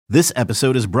This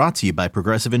episode is brought to you by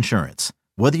Progressive Insurance.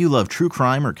 Whether you love true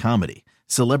crime or comedy,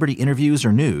 celebrity interviews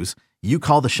or news, you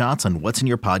call the shots on what's in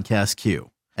your podcast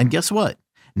queue. And guess what?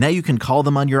 Now you can call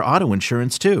them on your auto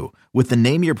insurance too with the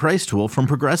Name Your Price tool from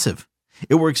Progressive.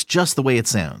 It works just the way it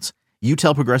sounds. You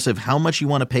tell Progressive how much you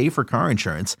want to pay for car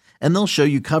insurance, and they'll show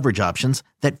you coverage options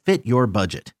that fit your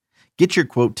budget. Get your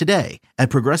quote today at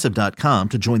Progressive.com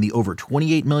to join the over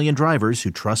 28 million drivers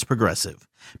who trust Progressive.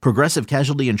 Progressive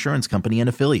Casualty Insurance Company and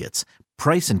Affiliates.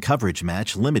 Price and coverage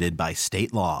match limited by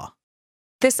state law.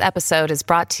 This episode is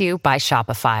brought to you by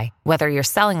Shopify. Whether you're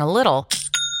selling a little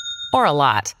or a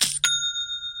lot,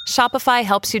 Shopify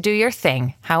helps you do your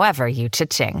thing, however you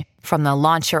cha-ching. From the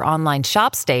launch your online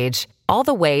shop stage, all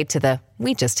the way to the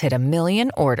we just hit 1 million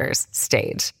orders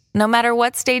stage. No matter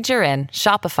what stage you're in,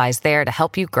 Shopify's there to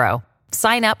help you grow.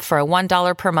 Sign up for a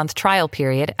 $1 per month trial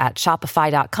period at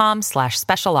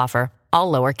shopify.com/special offer,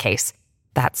 all lowercase.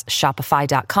 That's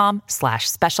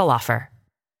shopify.com/special offer.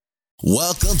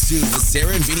 Welcome to the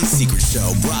Sarah and Vinny Secret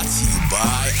Show, brought to you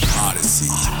by Odyssey.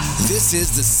 This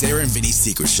is the Sarah and Vinny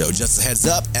Secret Show. Just a heads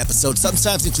up, episodes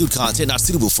sometimes include content not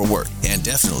suitable for work and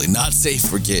definitely not safe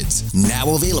for kids.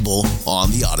 Now available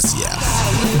on the Odyssey app.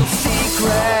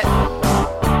 Secret,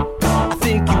 I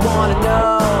think you want to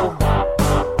know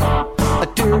a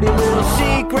dirty little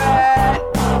secret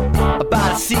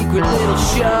about a secret little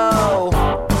show.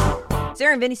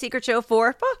 Sarah and Vinny Secret Show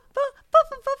for fucking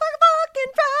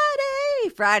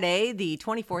Friday, the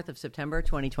 24th of September,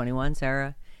 2021.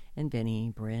 Sarah and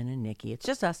Vinny, Bryn and Nikki. It's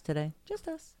just us today. Just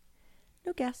us.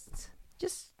 No guests.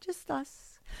 Just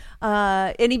us. You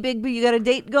got a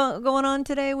date going on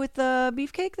today with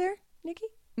Beefcake there, Nikki?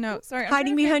 No, sorry.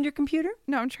 Hiding behind your computer?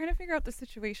 No, I'm trying to figure out the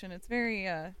situation. It's very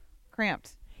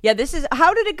cramped. Yeah,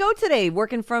 how did it go today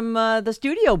working from the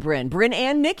studio, Bryn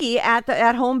and Nikki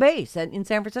at home base in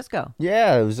San Francisco?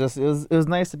 Yeah, it was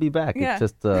nice to be back. Yeah.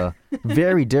 It's just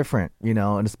very different,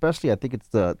 and especially I think it's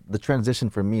the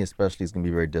transition for me especially is going to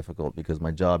be very difficult because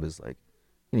my job is like,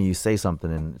 you say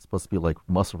something and it's supposed to be like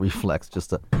muscle reflex just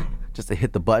to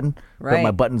hit the button, right? But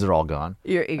my buttons are all gone.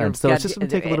 And so it's just going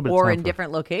to take a little bit of time. Or in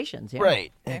different locations. Yeah.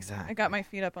 Right, Okay. exactly. I got my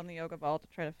feet up on the yoga ball to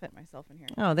try to fit myself in here.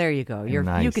 Oh, there you go.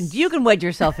 Nice. You can wedge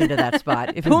yourself into that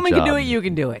spot. If Human can do it, you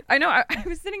can do it. I know. I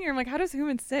was sitting here. I'm like, how does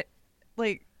Human sit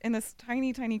like in this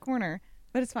tiny, tiny corner?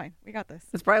 But it's fine. We got this.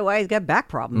 That's probably why he's got back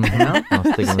problems. You know? I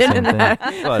was thinking the same thing.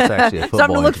 Well, it's actually a football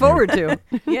Something to look engineer. forward to.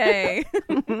 Yay.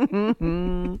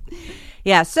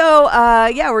 Yeah, so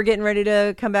we're getting ready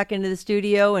to come back into the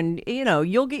studio, and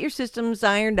you'll get your systems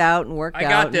ironed out and worked out. I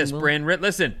got this, Bryn.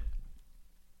 Listen.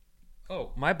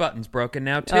 Oh, my button's broken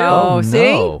now too. Oh,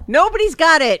 see? no. Nobody's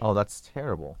got it. Oh, that's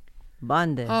terrible.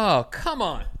 Bande. Oh, come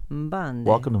on. Bande.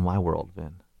 Welcome to my world,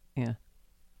 Vin. Yeah.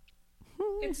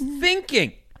 It's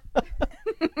thinking.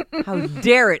 How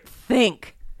dare it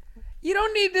think? You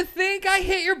don't need to think. I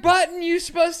hit your button. You're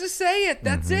supposed to say it.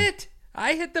 That's it.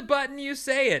 I hit the button. You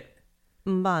say it.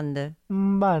 Bande.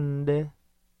 Monday.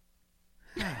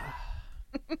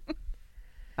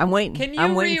 I'm waiting. Can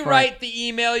I'm you waiting for rewrite it. the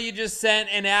email you just sent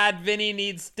and add Vinny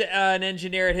needs an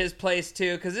engineer at his place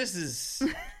too? Because this is...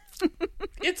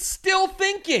 it's still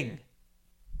thinking.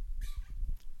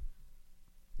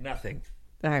 Nothing.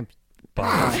 All right.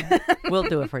 We'll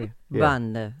do it for you. Yeah.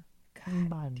 Bande.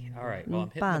 All right. Well, I'm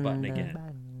hitting the button again.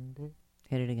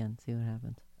 Hit it again. See what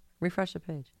happens. Refresh the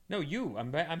page. No, you.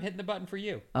 I'm hitting the button for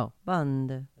you. Oh,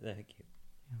 bande. Thank you.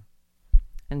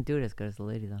 And do it as good as the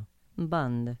lady, though.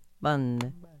 Bande.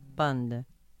 Bande. Bande.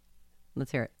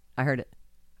 Let's hear it. I heard it.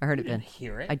 I heard it, You Ben. didn't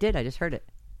hear it. I did. I just heard it.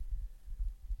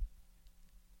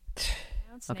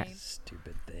 Okay.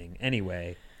 Stupid thing.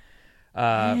 Anyway.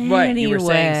 Right, you were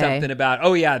saying Anyway. something about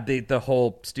the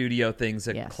whole studio thing's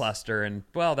a Yes. cluster, and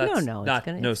well, that's No,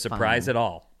 no it's surprise fine. at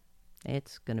all.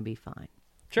 It's gonna be fine.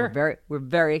 Sure. We're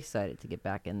very excited to get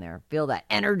back in there. Feel that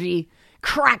energy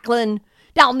crackling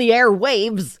down the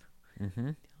airwaves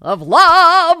of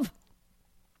love.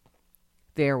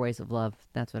 The airways of love.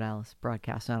 That's what Alice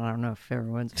broadcasts on. I don't know if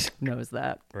everyone knows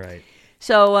that. Right.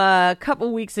 So a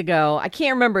couple weeks ago, I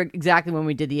can't remember exactly when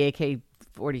we did the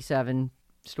AK-47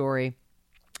 story.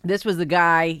 This was the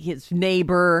guy, his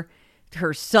neighbor,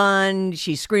 her son.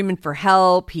 She's screaming for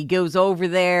help. He goes over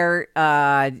there.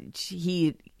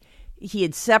 He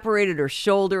had separated her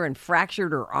shoulder and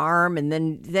fractured her arm, and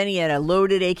then he had a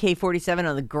loaded AK-47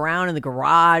 on the ground in the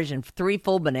garage and 3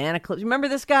 full banana clips. Remember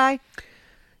this guy?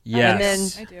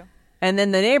 Yes. I do. And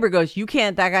then the neighbor goes,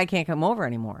 that guy can't come over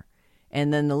anymore.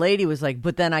 And then the lady was like,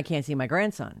 but then I can't see my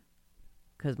grandson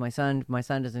because my son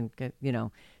doesn't get,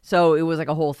 So it was like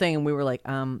a whole thing. And we were like,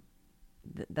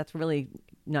 that's really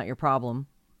not your problem.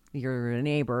 You're a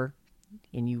neighbor.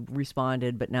 and you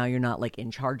responded, but now you're not like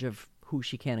in charge of who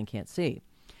she can and can't see.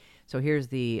 So here's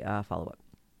the follow-up.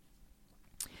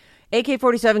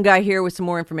 AK-47 guy here with some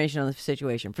more information on the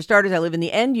situation. For starters, I live in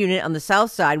the end unit on the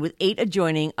south side with 8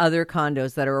 adjoining other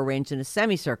condos that are arranged in a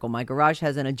semicircle. My garage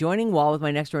has an adjoining wall with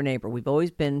my next-door neighbor. We've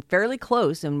always been fairly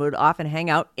close and would often hang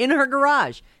out in her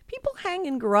garage. People hang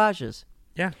in garages.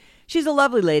 Yeah. She's a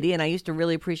lovely lady, and I used to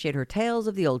really appreciate her tales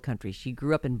of the old country. She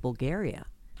grew up in Bulgaria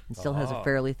and still has a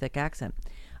fairly thick accent.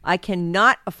 I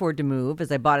cannot afford to move,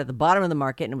 as I bought at the bottom of the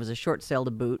market and it was a short sale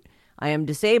to boot. I am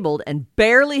disabled and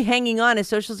barely hanging on as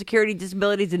Social Security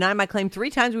disability denied my claim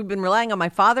 3 times. We've been relying on my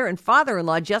father and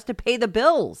father-in-law just to pay the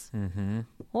bills. Mm-hmm.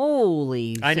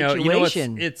 Holy I know.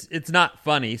 situation. You know, it's not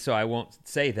funny, so I won't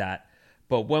say that.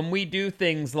 But when we do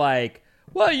things like,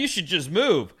 well, you should just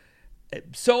move.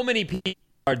 So many people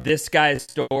are this guy's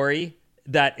story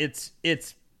that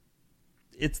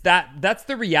that's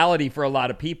the reality for a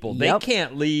lot of people. Yep. They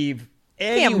can't leave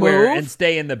anywhere move. and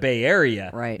stay in the Bay Area.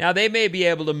 Right. Now, they may be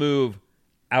able to move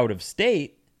out of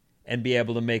state and be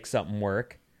able to make something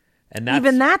work. And that's,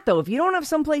 even that, though, if you don't have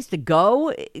someplace to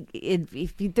go,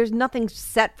 if there's nothing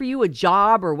set for you, a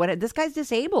job or what, this guy's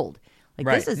disabled. Like,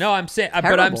 right. This is no, I'm saying, but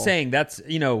I'm terrible. saying that's,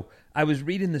 you know, I was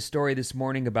reading the story this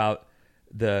morning about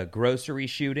the grocery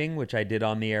shooting, which I did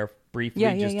on the air briefly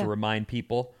to remind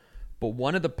people. But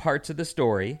one of the parts of the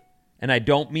story, and I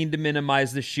don't mean to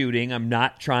minimize the shooting, I'm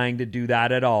not trying to do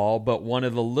that at all, but one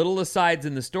of the little asides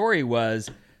in the story was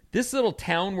this little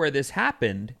town where this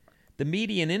happened, the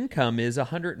median income is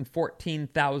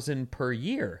 $114,000 per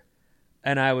year.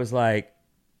 And I was like,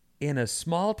 in a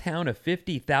small town of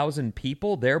 50,000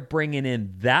 people, they're bringing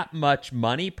in that much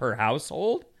money per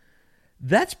household?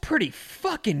 That's pretty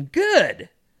fucking good.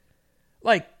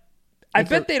 Like, I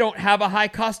bet they don't have a high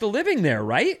cost of living there,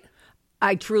 right?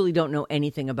 I truly don't know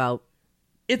anything about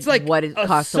it's like what it a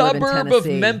costs to live in suburb of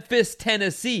Tennessee. Memphis,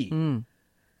 Tennessee.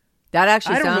 That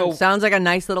actually I don't know. sounds like a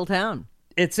nice little town.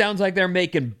 It sounds like they're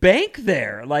making bank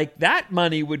there. Like, that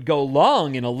money would go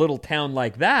long in a little town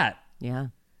like that. Yeah.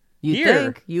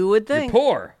 Here, You would think. You're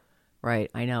poor. Right.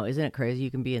 I know. Isn't it crazy?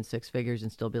 You can be in 6 figures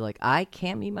and still be like, I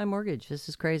can't meet my mortgage. This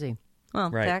is crazy.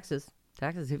 Well, Right. taxes.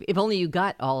 If only you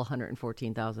got all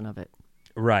 114,000 of it.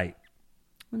 Right.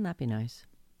 Wouldn't that be nice?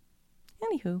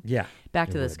 Anywho. Yeah.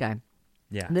 Back to this guy.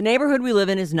 Yeah. The neighborhood we live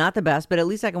in is not the best, but at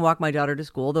least I can walk my daughter to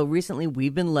school, though recently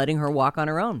we've been letting her walk on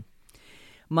her own.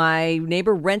 My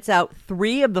neighbor rents out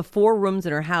 3 of the 4 rooms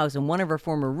in her house, and one of her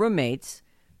former roommates,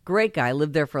 great guy,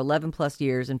 lived there for 11 plus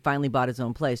years and finally bought his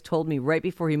own place, told me right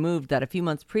before he moved that a few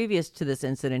months previous to this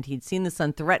incident, he'd seen the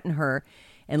son threaten her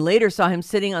and later saw him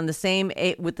sitting on the same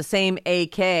with the same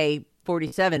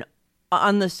AK-47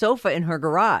 on the sofa in her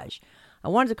garage. I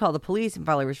wanted to call the police and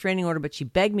file a restraining order, but she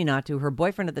begged me not to. Her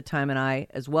boyfriend at the time and I,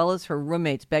 as well as her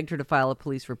roommates, begged her to file a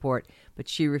police report, but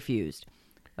she refused.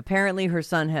 Apparently, her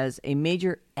son has a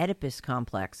major Oedipus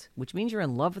complex, which means you're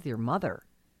in love with your mother.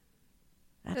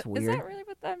 That's weird. Is that really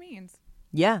what that means?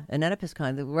 Yeah, an Oedipus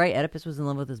kind. Right, Oedipus was in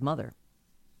love with his mother.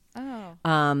 Oh.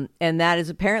 And that is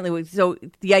apparently what, so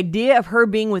the idea of her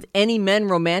being with any men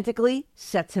romantically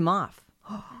sets him off.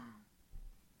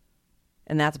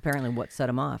 And that's apparently what set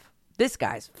him off. This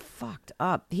guy's fucked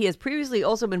up. He has previously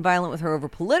also been violent with her over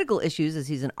political issues, as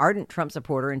he's an ardent Trump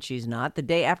supporter and she's not. The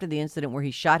day after the incident where he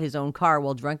shot his own car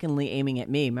while drunkenly aiming at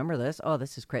me. Remember this? Oh,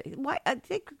 this is crazy. Why? I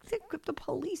think the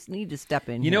police need to step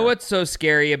in. You know what's so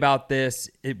scary about this?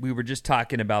 We were just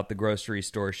talking about the grocery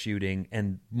store shooting,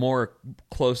 and more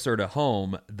closer to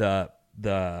home, the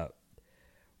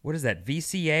what is that,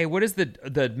 VCA? What is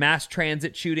the mass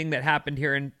transit shooting that happened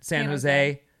here in San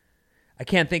Jose? I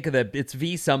can't think of it's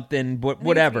V something,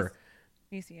 whatever.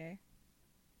 VCA.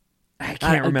 I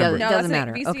can't remember. It doesn't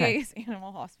matter. VCA Okay. is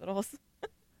animal hospitals.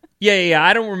 Yeah.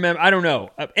 I don't remember. I don't know.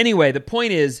 Anyway, the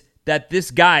point is that this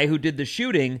guy who did the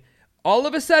shooting, all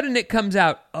of a sudden it comes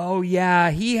out, oh yeah,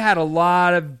 he had a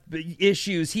lot of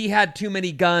issues. He had too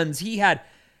many guns.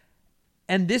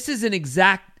 And this is an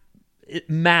exact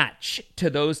match to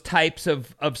those types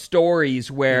of stories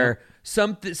where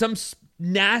some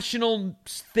national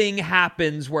thing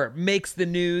happens where it makes the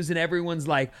news and everyone's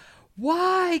like,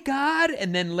 why, God?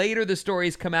 And then later the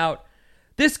stories come out,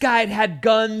 this guy had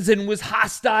guns and was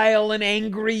hostile and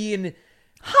angry and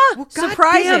well, God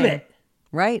surprising. damn it.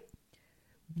 Right.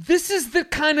 This is the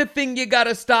kind of thing you got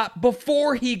to stop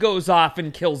before he goes off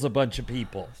and kills a bunch of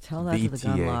people. Tell that to the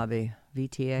gun VTA. lobby.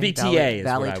 VTA? VTA is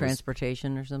Valley what I was-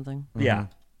 Transportation or something? Yeah.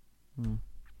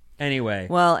 Anyway.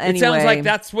 Well, It sounds anyway. like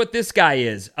that's what this guy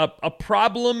is. A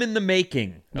problem in the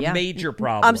making. A Yeah. major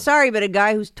problem. I'm sorry, but a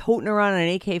guy who's toting around an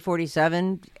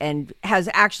AK-47 and has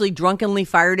actually drunkenly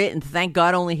fired it and thank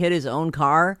God only hit his own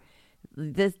car,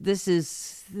 This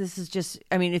is just,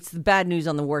 I mean, it's the bad news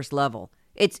on the worst level.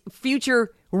 It's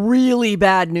future really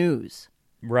bad news.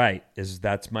 Right.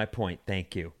 That's my point.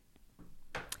 Thank you.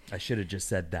 I should have just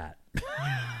said that.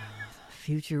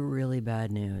 Future really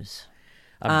bad news.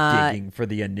 I'm digging for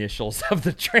the initials of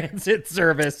the transit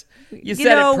service. You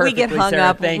said it perfectly, we get hung Sarah.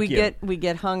 up. Thank you. We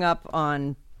get hung up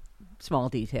on small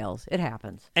details. It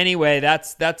happens. Anyway,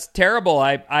 that's terrible.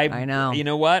 I know. You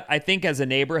know what? I think as a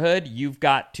neighborhood, you've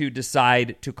got to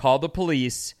decide to call the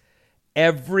police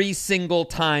every single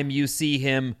time you see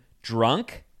him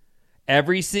drunk,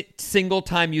 every single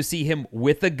time you see him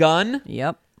with a gun.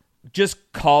 Yep.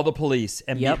 Just call the police.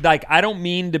 And Yep. like, I don't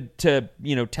mean to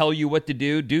tell you what to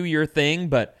do. Do your thing.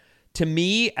 But to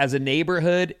me, as a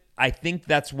neighborhood, I think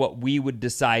that's what we would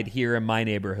decide here in my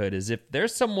neighborhood is if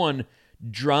there's someone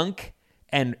drunk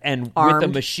and Armed. with a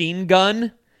machine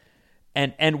gun,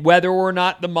 and whether or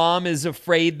not the mom is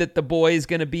afraid that the boy is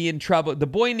going to be in trouble, the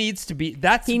boy needs to be.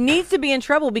 He needs to be in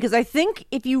trouble because I think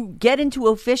if you get into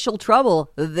official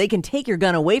trouble, they can take your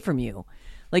gun away from you.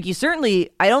 Like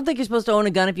I don't think you're supposed to own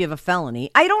a gun if you have a felony.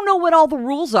 I don't know what all the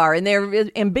rules are, and they're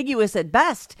ambiguous at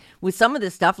best with some of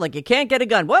this stuff. Like you can't get a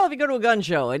gun. Well, if you go to a gun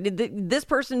show, this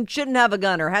person shouldn't have a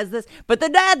gun or has this, but the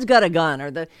dad's got a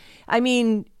gun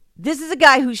this is a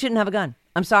guy who shouldn't have a gun.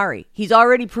 I'm sorry. He's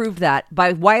already proved that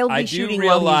by wildly shooting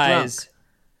while he's drunk.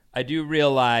 I do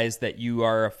realize that you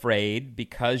are afraid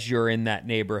because you're in that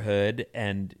neighborhood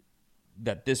and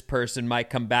that this person might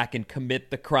come back and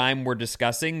commit the crime we're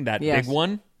discussing, that big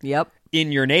one. Yep.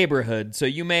 In your neighborhood. So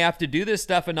you may have to do this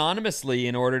stuff anonymously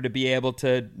in order to be able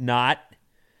to not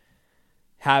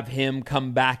have him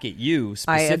come back at you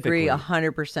specifically. I agree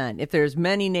 100%. If there's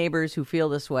many neighbors who feel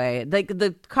this way,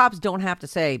 the cops don't have to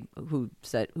say who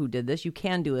did this. You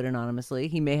can do it anonymously.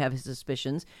 He may have his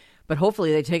suspicions, but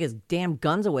hopefully they take his damn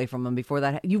guns away from him before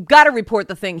that. You've got to report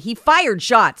the thing. He fired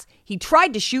shots. He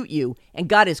tried to shoot you and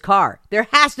got his car. There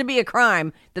has to be a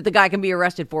crime that the guy can be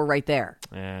arrested for right there.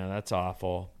 Yeah, that's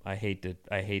awful. I hate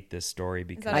this story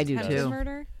because I do too.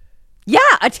 Murder? Yeah,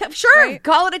 sure. Right?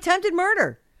 Call it attempted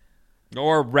murder.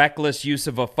 Or reckless use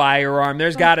of a firearm.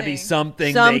 There's got to be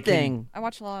something. They can I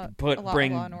watch a lot.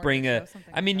 bring a.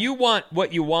 I mean, you want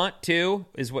what you want to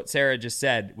is what Sarah just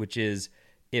said, which is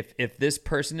if this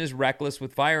person is reckless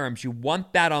with firearms, you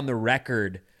want that on the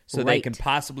record so they can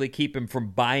possibly keep him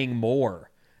from buying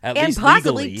more. At least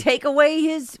possibly legally. Take away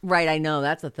his right. I know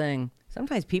that's the thing.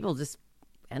 Sometimes people just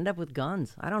end up with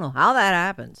guns. I don't know how that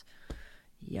happens.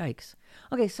 Yikes.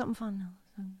 Okay, something fun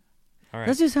now. All right.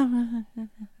 Let's do something.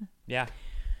 Yeah.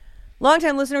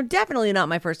 Long-time listener, definitely not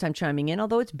my first time chiming in,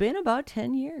 although it's been about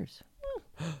 10 years.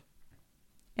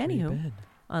 Anywho,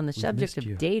 on the subject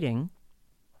of dating,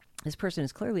 this person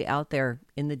is clearly out there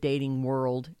in the dating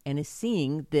world and is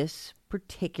seeing this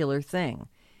particular thing.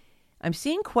 I'm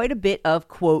seeing quite a bit of,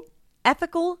 quote,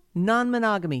 ethical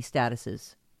non-monogamy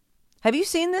statuses. Have you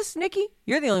seen this, Nikki?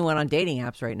 You're the only one on dating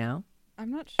apps right now.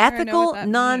 I'm not sure. Ethical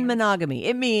non-monogamy.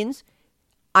 It means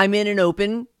I'm in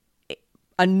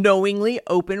a knowingly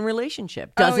open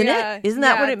relationship. Doesn't it? Isn't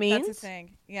that what it means? That's a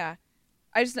thing. Yeah.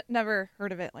 I just never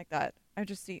heard of it like that. I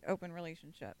just see open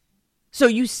relationship. So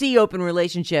you see open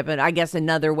relationship, and I guess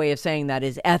another way of saying that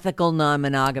is ethical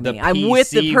non-monogamy. The I'm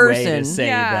with the PC person. way to say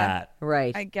that.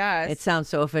 Right. I guess. It sounds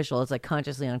so official. It's like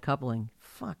consciously uncoupling.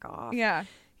 Fuck off. Yeah.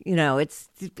 It's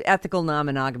ethical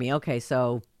non-monogamy. Okay,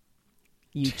 so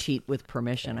you cheat with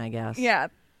permission, I guess. Yeah.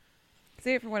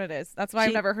 See it for what it is. That's why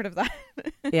I've never heard of that.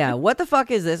 Yeah. What the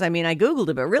fuck is this? I mean, I Googled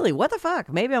it, but really, what the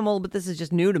fuck? Maybe I'm old, but this is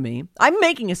just new to me. I'm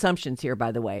making assumptions here,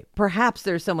 by the way. Perhaps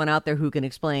there's someone out there who can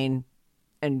explain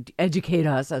and educate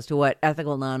us as to what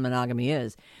ethical non-monogamy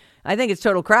is. I think it's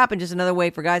total crap and just another way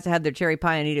for guys to have their cherry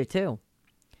pie and eat it too.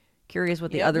 Curious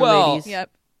what the other ladies... Yep.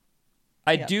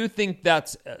 I do think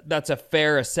that's a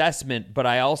fair assessment, but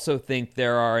I also think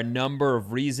there are a number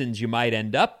of reasons you might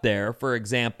end up there. For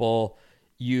example,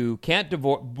 you can't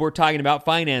divorce. We're talking about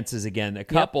finances again. A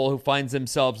couple who finds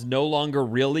themselves no longer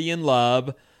really in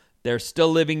love. They're still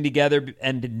living together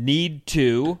and need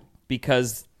to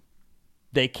because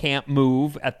they can't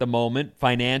move at the moment,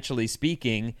 financially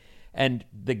speaking. And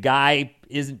the guy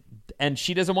isn't, and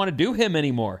she doesn't want to do him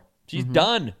anymore. She's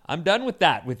done. I'm done with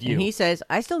that with you. And he says,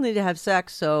 I still need to have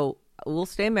sex, so we'll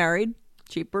stay married.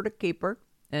 Cheaper to keep her.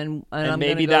 And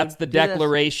maybe that's the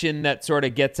declaration that sort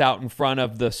of gets out in front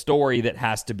of the story that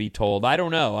has to be told. I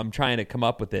don't know. I'm trying to come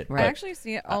up with it. Right. I actually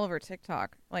see it all over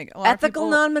TikTok. Like a lot ethical of people,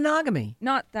 non-monogamy.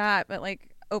 Not that, but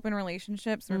like open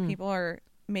relationships where people are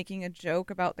making a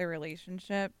joke about their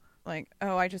relationship. Like,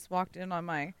 oh, I just walked in on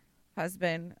my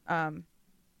husband.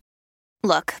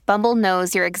 Look, Bumble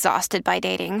knows you're exhausted by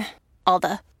dating. all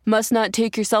the must not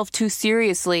take yourself too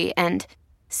seriously and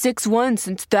 6'1"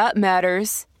 since that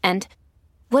matters. And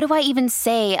what do I even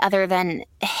say other than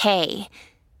hey?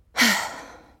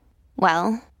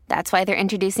 Well, that's why they're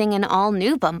introducing an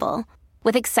all-new Bumble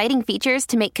with exciting features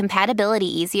to make compatibility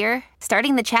easier,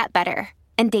 starting the chat better,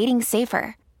 and dating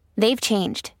safer. They've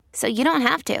changed, so you don't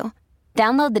have to.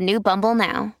 Download the new Bumble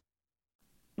now.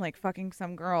 Like fucking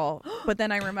some girl, but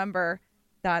then I remember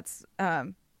that's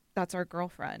our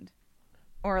girlfriend,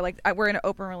 or like we're in an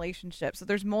open relationship. So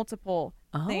there's multiple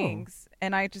things,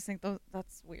 and I just think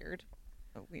that's weird.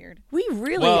 Weird. We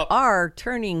really are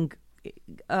turning.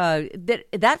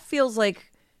 That feels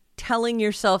like telling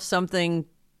yourself something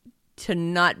to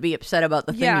not be upset about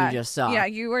the thing you just saw. Yeah,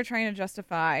 you were trying to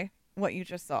justify what you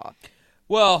just saw.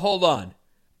 Well, hold on.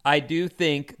 I do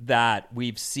think that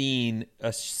we've seen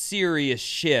a serious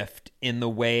shift in the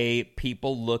way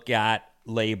people look at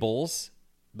labels,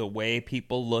 the way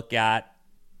people look at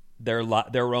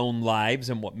their own lives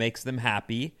and what makes them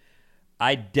happy.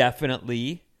 I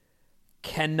definitely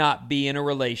cannot be in a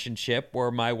relationship where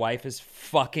my wife is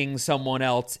fucking someone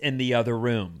else in the other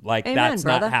room. Like, Amen, that's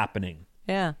brother. not happening.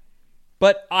 Yeah.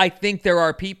 But I think there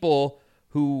are people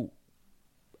who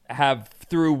have,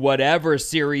 through whatever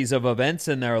series of events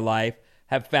in their life,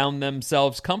 have found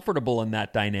themselves comfortable in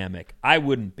that dynamic. I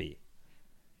wouldn't be.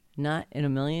 Not in a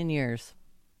million years.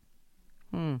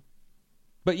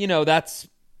 But, you know,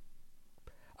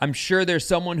 I'm sure there's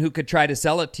someone who could try to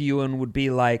sell it to you and would be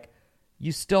like,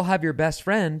 you still have your best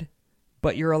friend,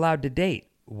 but you're allowed to date.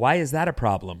 Why is that a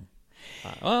problem?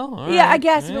 Well, all Yeah, right. I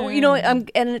guess. But, you know, and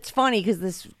it's funny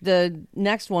because the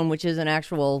next one, which is an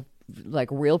actual like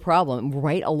real problem,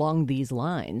 right along these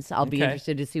lines. I'll be Okay.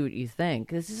 interested to see what you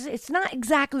think. It's not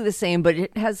exactly the same, but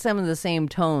it has some of the same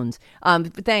tones.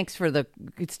 Thanks for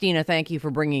Christina. Thank you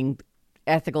for bringing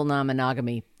ethical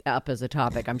non-monogamy up as a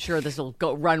topic. I'm sure this will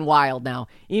run wild now.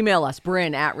 Email us,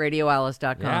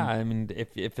 Bryn@radioalice.com. Yeah, I mean,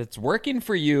 if it's working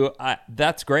for you,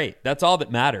 that's great. That's all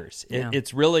that matters.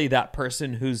 It's really that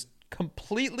person who's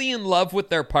completely in love with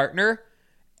their partner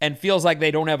and feels like they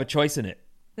don't have a choice in it.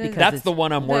 That's the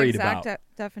one I'm worried about. The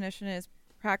exact definition is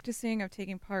practicing of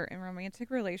taking part in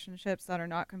romantic relationships that are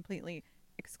not completely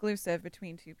exclusive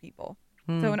between two people.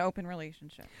 So an open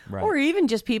relationship. Right. Or even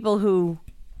just people who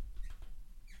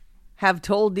have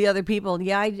told the other people,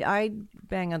 yeah, I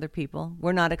bang other people.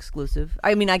 We're not exclusive.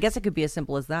 I mean, I guess it could be as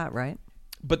simple as that, right?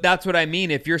 But that's what I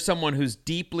mean. If you're someone who's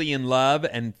deeply in love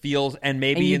and feels and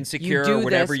maybe And you insecure do or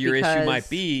whatever this your issue because- might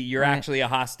be, you're Right. actually a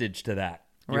hostage to that.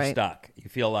 You're Right. stuck. You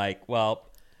feel like, well,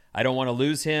 I don't want to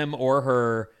lose him or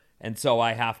her, and so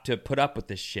I have to put up with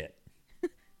this shit.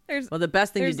 Well, the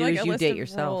best thing to There's do like is a you list date of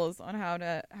yourself. rules on how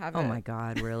to have Oh it. my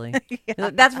God, really?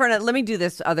 That's for let me do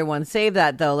this other one. Save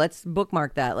that though. Let's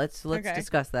bookmark that. Let's Okay.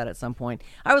 discuss that at some point.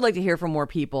 I would like to hear from more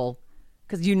people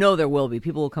because you know there will be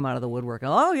people will come out of the woodwork.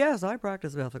 Oh yes, I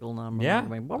practice ethical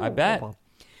non-monogamy. Yeah, Blah, blah, I blah, bet. blah.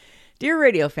 Dear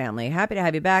radio family, happy to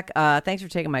have you back. Thanks for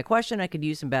taking my question. I could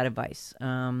use some bad advice.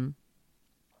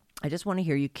 I just want to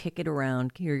hear you kick it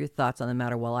around, hear your thoughts on the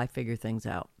matter while I figure things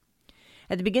out.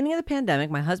 At the beginning of the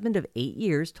pandemic, my husband of 8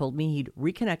 years told me he'd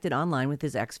reconnected online with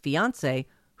his ex-fiancée,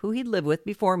 who he'd lived with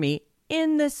before me,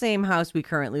 in the same house we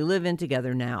currently live in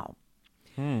together now.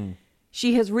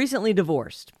 She has recently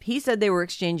divorced. He said they were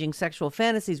exchanging sexual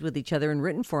fantasies with each other in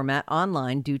written format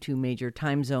online due to major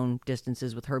time zone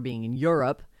distances with her being in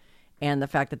Europe and the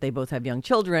fact that they both have young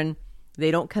children.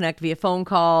 They don't connect via phone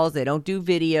calls. They don't do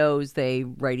videos. They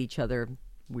write each other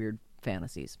weird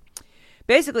fantasies.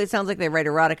 Basically, it sounds like they write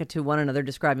erotica to one another,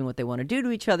 describing what they want to do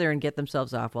to each other and get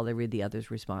themselves off while they read the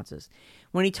other's responses.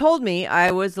 When he told me,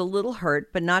 I was a little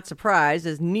hurt, but not surprised,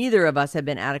 as neither of us had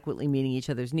been adequately meeting each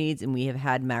other's needs, and we have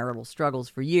had marital struggles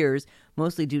for years,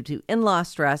 mostly due to in-law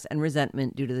stress and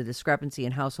resentment due to the discrepancy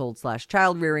in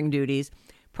household/child-rearing duties.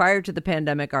 Prior to the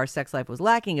pandemic, our sex life was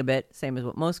lacking a bit, same as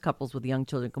what most couples with young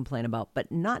children complain about,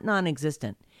 but not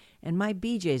non-existent. And my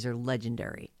BJs are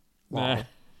legendary. Lol.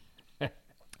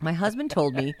 My husband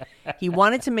told me he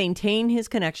wanted to maintain his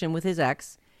connection with his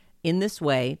ex in this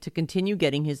way to continue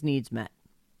getting his needs met.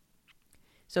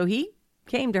 So he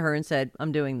came to her and said,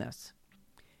 I'm doing this.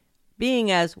 Being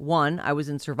as, one, I was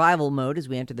in survival mode as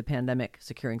we entered the pandemic,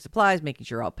 securing supplies, making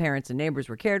sure all parents and neighbors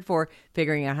were cared for,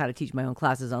 figuring out how to teach my own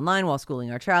classes online while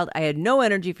schooling our child, I had no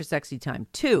energy for sexy time.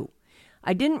 Two,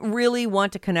 I didn't really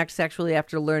want to connect sexually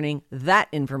after learning that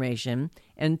information.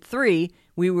 And three,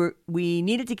 we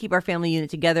needed to keep our family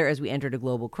unit together as we entered a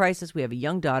global crisis. We have a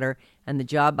young daughter, and the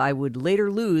job I would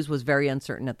later lose was very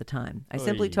uncertain at the time. I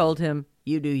simply told him,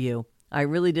 you do you. I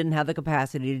really didn't have the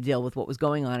capacity to deal with what was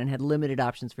going on and had limited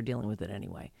options for dealing with it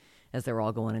anyway, as they were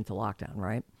all going into lockdown,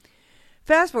 right?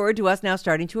 Fast forward to us now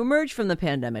starting to emerge from the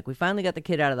pandemic. We finally got the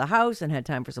kid out of the house and had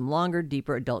time for some longer,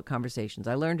 deeper adult conversations.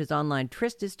 I learned his online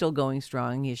tryst is still going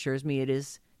strong. He assures me it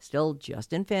is still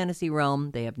just in fantasy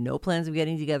realm. They have no plans of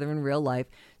getting together in real life.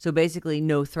 So basically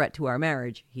no threat to our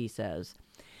marriage, he says.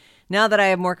 Now that I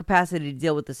have more capacity to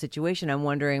deal with the situation, I'm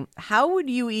wondering, how would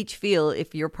you each feel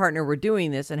if your partner were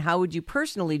doing this, and how would you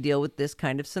personally deal with this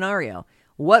kind of scenario?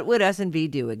 What would S&V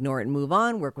do? Ignore it and move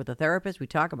on? Work with a therapist? We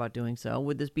talk about doing so.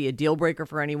 Would this be a deal breaker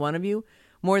for any one of you?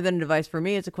 More than a device for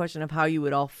me, it's a question of how you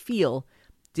would all feel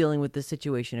dealing with this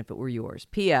situation if it were yours.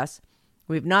 P.S.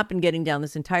 We've not been getting down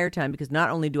this entire time because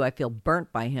not only do I feel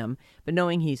burnt by him, but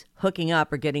knowing he's hooking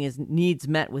up or getting his needs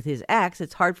met with his ex,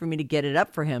 it's hard for me to get it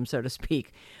up for him, so to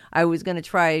speak. I was going to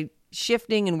try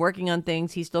shifting and working on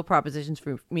things. He still propositions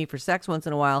for me for sex once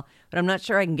in a while, but I'm not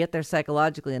sure I can get there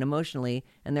psychologically and emotionally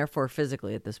and therefore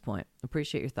physically at this point.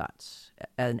 Appreciate your thoughts.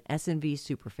 An S&V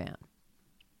super fan.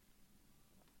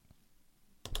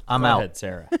 I'm Go out. ahead,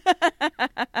 Sarah.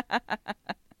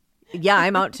 Yeah,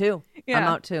 I'm out too. Yeah, I'm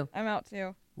out too. I'm out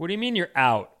too. What do you mean you're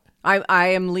out? I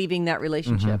am leaving that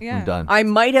relationship. Yeah. I'm done. I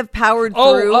might have powered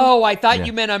through. Oh, I thought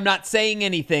you meant I'm not saying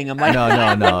anything. I'm like, No. you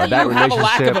That have a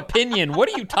lack of relationship, opinion. What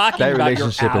are you talking that about?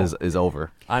 relationship You're out. is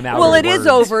over. I'm out. Well, of it is words.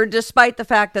 over, despite the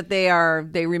fact that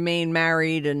they remain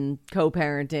married and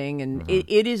co-parenting, and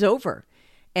it is over.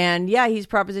 And yeah, he's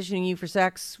propositioning you for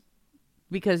sex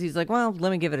because he's like, well,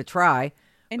 let me give it a try.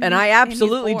 And I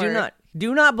absolutely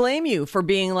do not blame you for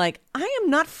being like, I am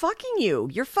not fucking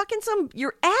you. You're fucking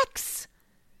your ex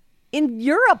in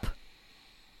Europe.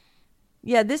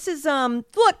 Yeah, this is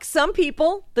look, some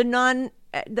people, the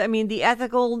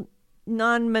ethical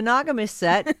non-monogamous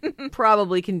set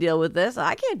probably can deal with this.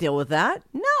 I can't deal with that.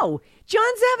 No.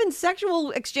 John's having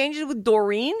sexual exchanges with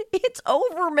Doreen. It's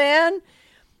over, man.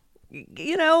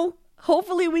 You know,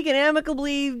 hopefully we can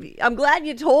amicably. I'm glad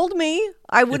you told me.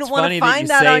 I wouldn't want to find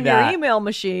that on your email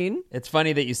machine. It's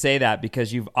funny that you say that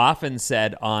because you've often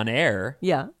said on air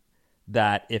Yeah.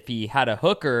 that if he had a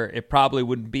hooker, it probably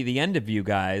wouldn't be the end of you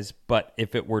guys. But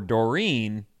if it were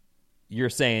Doreen, you're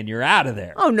saying you're out of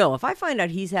there. Oh no! If I find out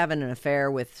he's having an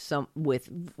affair with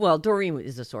Doreen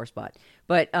is a sore spot.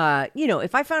 But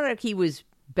if I found out he was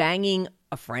banging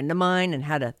a friend of mine and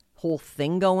had a whole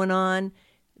thing going on,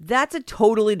 that's a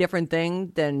totally different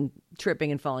thing than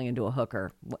tripping and falling into a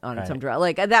hooker on some drug.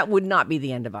 Like that would not be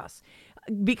the end of us.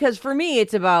 Because for me,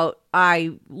 it's about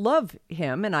I love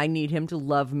him and I need him to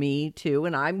love me too,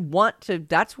 and I want to.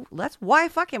 That's why I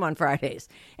fuck him on Fridays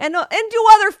and do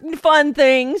other fun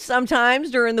things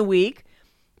sometimes during the week.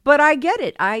 But I get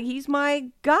it. He's my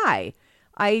guy.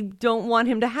 I don't want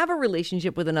him to have a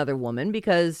relationship with another woman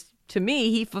because to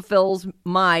me, he fulfills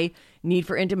my need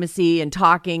for intimacy and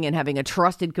talking and having a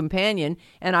trusted companion,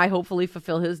 and I hopefully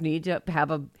fulfill his need to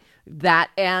have that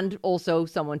and also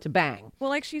someone to bang. Well,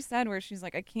 like she said, where she's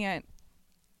like, I can't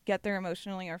get there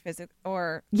emotionally or physically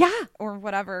or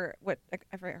whatever.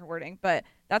 I forget her wording, but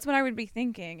that's what I would be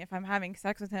thinking if I'm having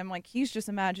sex with him. Like he's just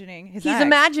imagining he's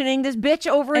imagining this bitch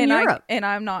over in Europe, and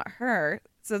I'm not her.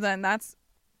 So then that's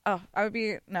I would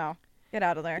be get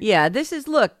out of there. Yeah, this is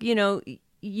look.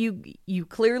 You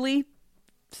clearly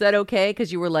said okay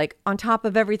because you were like on top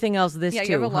of everything else. Too,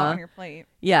 you have a lot on your plate.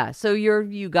 Yeah, so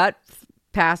you got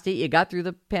past it. You got through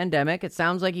the pandemic. It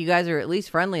sounds like you guys are at least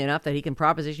friendly enough that he can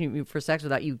proposition you for sex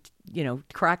without you,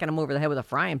 cracking him over the head with a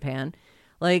frying pan.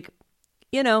 Like,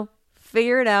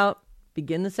 figure it out.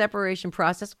 Begin the separation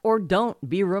process, or don't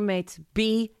be roommates.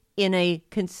 Be in a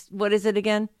what is it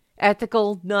again?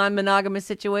 Ethical, non-monogamous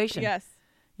situation. Yes.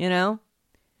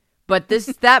 But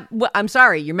I'm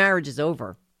sorry, your marriage is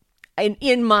over.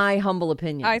 In my humble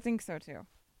opinion. I think so too.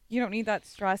 You don't need that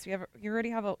stress. You already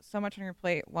have so much on your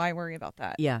plate. Why worry about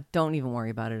that? Yeah, don't even worry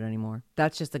about it anymore.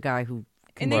 That's just a guy who.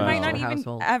 And they might not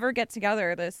even ever get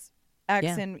together. This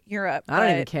ex in Europe. I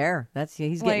don't even care.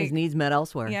 He's getting his needs met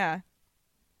elsewhere. Yeah.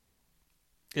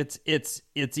 It's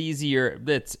easier.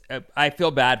 I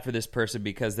feel bad for this person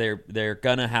because they're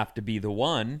gonna have to be the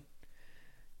one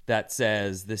that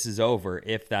says this is over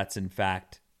if that's in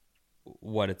fact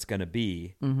what it's gonna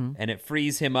be, and it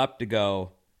frees him up to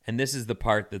go. And this is the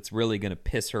part that's really going to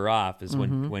piss her off is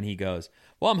when he goes,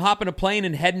 well, I'm hopping a plane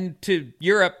and heading to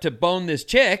Europe to bone this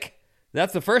chick.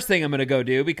 That's the first thing I'm going to go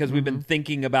do because we've been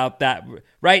thinking about that.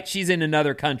 Right? She's in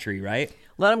another country, right?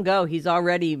 Let him go. He's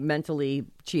already mentally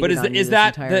cheated on you this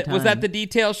entire time. Was that the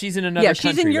detail? She's in another country,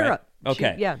 she's in Europe. Right?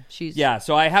 Okay. Yeah.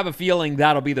 So I have a feeling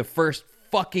that'll be the first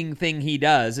fucking thing he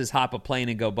does is hop a plane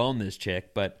and go bone this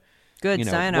chick. But good,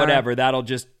 sayonara. Whatever.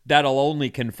 That'll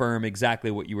only confirm exactly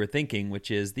what you were thinking,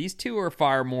 which is these two are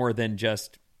far more than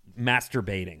just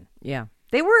masturbating. Yeah.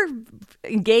 They were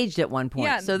engaged at one point,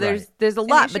 Yeah, so right. there's a And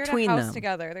lot they shared between a house them.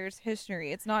 together. There's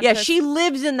history. It's not Yeah, just, she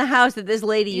lives in the house that this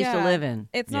lady used to Yeah. live in.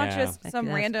 It's not Yeah. just That's some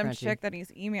random crunchy. chick that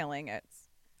he's emailing. It's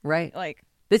Right. like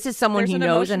This is someone There's he an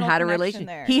knows and emotional had a connection relationship.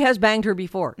 there. He has banged her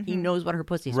before. He knows what her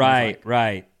pussy smells Right, like.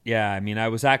 right. Yeah, I mean, I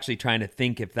was actually trying to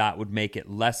think if that would make it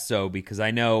less so, because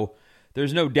I know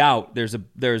there's no doubt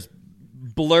there's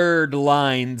blurred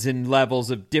lines and levels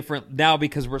of different now,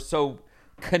 because we're so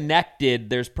connected.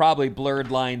 There's probably blurred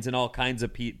lines in all kinds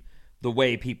of the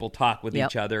way people talk with Yep.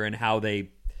 each other and how they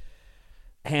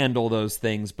handle those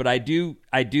things. But I do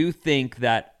think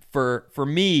that for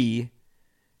me,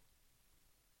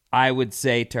 I would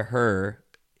say to her,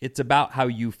 it's about how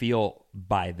you feel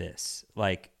by this.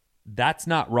 Like, that's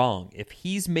not wrong. If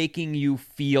he's making you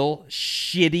feel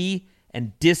shitty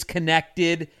and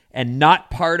disconnected and not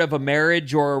part of a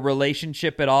marriage or a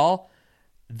relationship at all,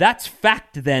 that's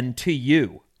fact then to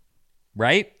you,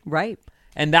 right? Right.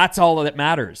 And that's all that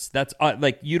matters. That's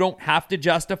like, you don't have to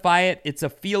justify it. It's a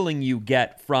feeling you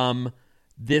get from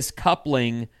this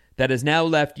coupling that has now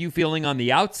left you feeling on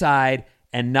the outside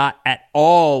and not at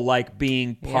all like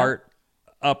being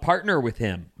a partner with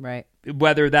him. Right.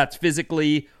 Whether that's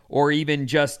physically or even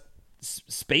just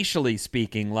spatially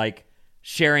speaking, like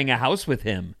sharing a house with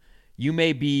him. You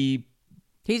may be...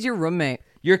 He's your roommate.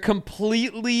 You're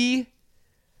completely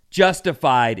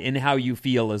justified in how you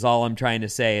feel is all I'm trying to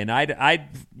say. And I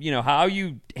how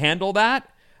you handle that,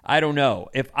 I don't know.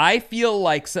 If I feel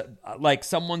like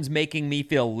someone's making me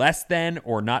feel less than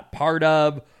or not part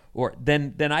of, or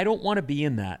then I don't want to be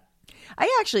in that.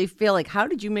 I actually feel like, how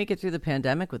did you make it through the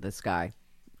pandemic with this guy?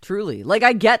 Truly. Like,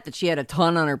 I get that she had a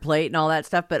ton on her plate and all that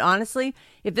stuff, but honestly,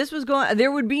 if this was going,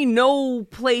 there would be no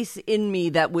place in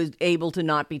me that was able to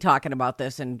not be talking about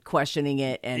this and questioning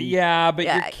it. And Yeah, but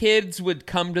your kids would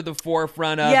come to the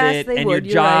forefront of Yes, it, they and would.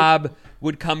 your You're right. job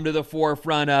would come to the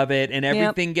forefront of it, and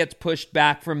everything gets pushed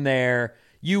back from there.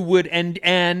 You would,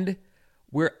 and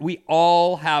we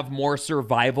all have more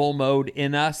survival mode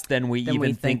in us than we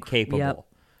even think capable. Yep.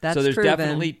 That's so there's true,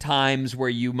 definitely times where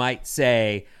you might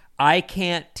say, I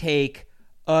can't take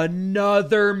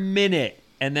another minute.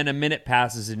 And then a minute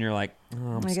passes and you're like, oh,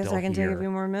 I'm I guess still I can here. take a few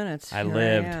more minutes. I Here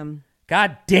lived. am.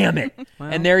 God damn it.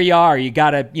 And there you are. You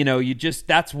gotta,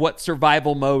 that's what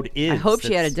survival mode is. I hope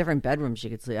she had a different bedroom she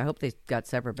could sleep. I hope they got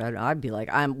separate bedrooms. I'd be like,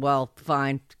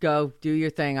 fine, go do your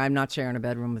thing. I'm not sharing a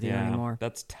bedroom with you anymore.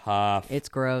 That's tough. It's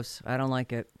gross. I don't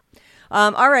like it.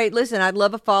 All right, listen, I'd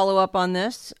love a follow-up on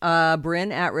this.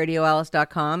 Bryn at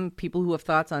radioalice.com. People who have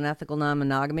thoughts on ethical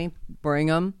non-monogamy, bring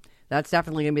them. That's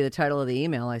definitely going to be the title of the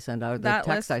email I send out, the that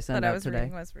text list I sent that I out was today.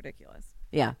 reading was ridiculous.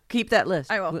 Yeah, keep that list.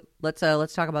 I will. Let's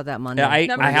talk about that Monday. Yeah,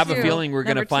 Number I have a two- feeling we're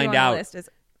going to number two find on the out. list is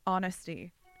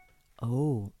honesty.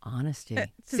 Oh, honesty. To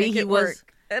See, make he it was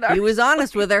work at our he was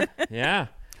honest with her. Yeah.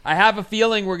 I have a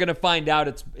feeling we're going to find out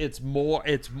it's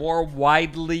more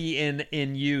widely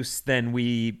in use than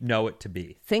we know it to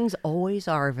be. Things always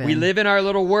are, Vin. We live in our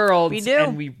little worlds. We do.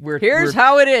 And Here's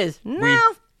how it is.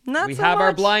 No, not we so have our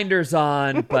much. blinders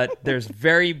on, but there's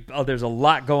a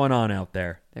lot going on out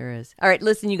there. There is. All right,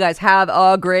 listen, you guys, have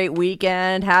a great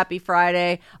weekend. Happy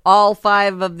Friday. All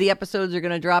 5 of the episodes are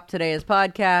going to drop today as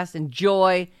podcasts.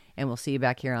 Enjoy, and we'll see you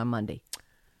back here on Monday.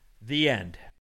 The end.